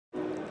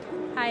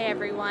Hi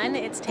everyone,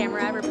 it's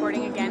Tamara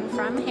reporting again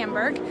from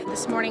Hamburg.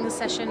 This morning's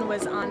session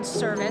was on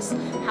service,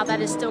 how that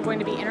is still going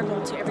to be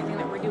integral to everything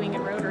that we're doing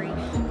in Rotary.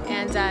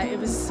 And it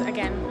was,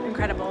 again,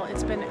 incredible.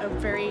 It's been a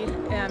very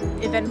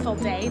eventful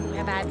day. We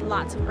have had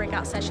lots of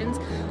breakout sessions,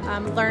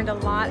 learned a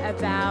lot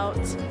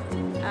about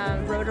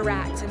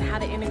Rotaract and how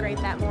to integrate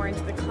that more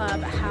into the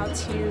club, how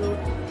to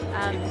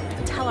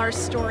tell our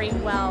story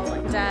well.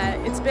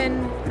 And,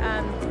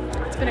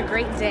 it's been a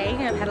great day.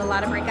 I've had a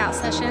lot of breakout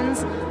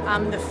sessions.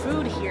 The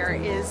food here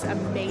is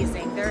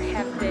amazing. There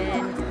have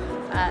been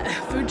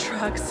food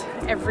trucks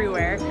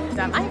everywhere.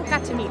 I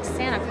got to meet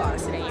Santa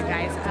Claus today, you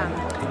guys.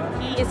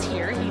 He is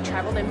here. He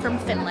traveled in from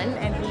Finland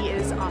and he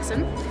is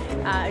awesome.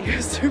 It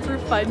was super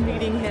fun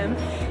meeting him.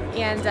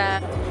 And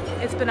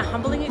it's been a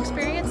humbling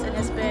experience. It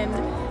has been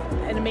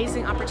an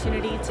amazing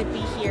opportunity to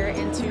be here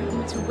and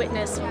to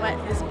witness what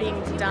is being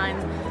done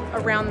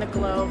around the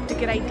globe, to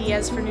get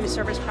ideas for new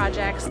service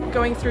projects.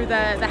 Going through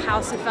the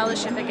House of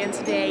Fellowship again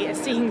today,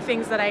 seeing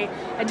things that I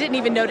didn't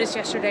even notice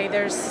yesterday.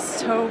 There's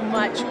so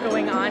much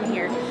going on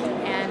here,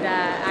 and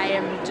I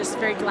am just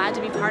very glad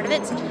to be part of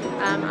it.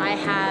 I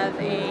have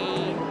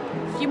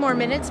a few more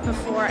minutes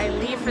before I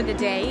leave for the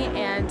day,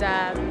 and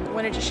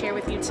wanted to share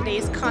with you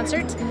today's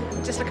concert.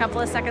 Just a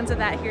couple of seconds of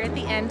that here at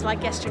the end,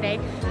 like yesterday.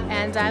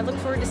 And I look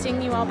forward to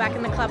seeing you all back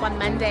in the club on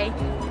Monday.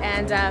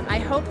 And I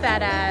hope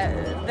that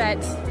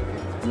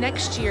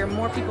next year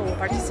more people will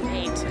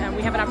participate.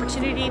 We have an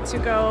opportunity to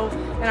go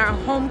in our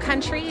home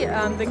country.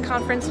 The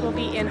conference will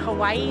be in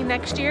Hawaii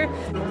next year.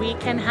 We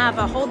can have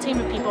a whole team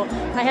of people.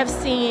 I have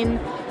seen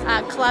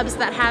clubs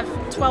that have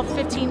 12,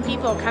 15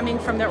 people coming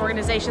from their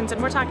organizations,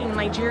 and we're talking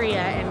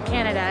Nigeria and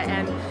Canada,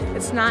 and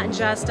it's not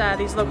just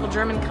these local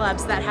German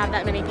clubs that have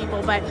that many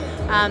people, but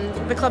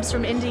the clubs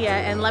from India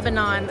and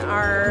Lebanon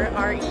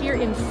are here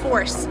in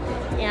force,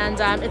 and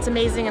it's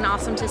amazing and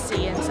awesome to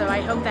see. And so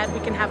I hope that we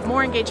can have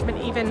more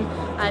engagement even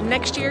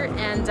next year,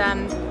 and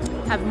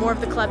have more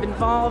of the club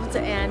involved,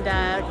 and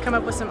come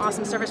up with some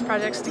awesome service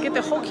projects to get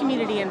the whole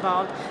community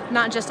involved,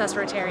 not just us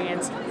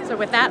Rotarians. So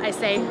with that, I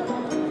say,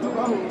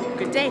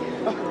 good day.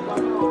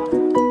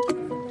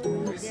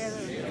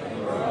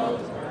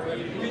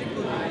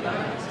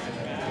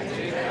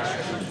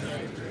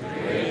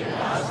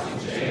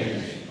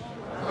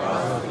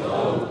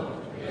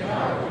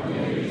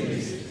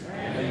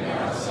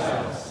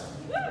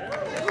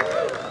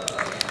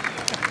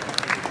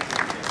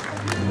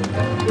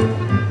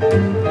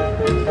 Thank you.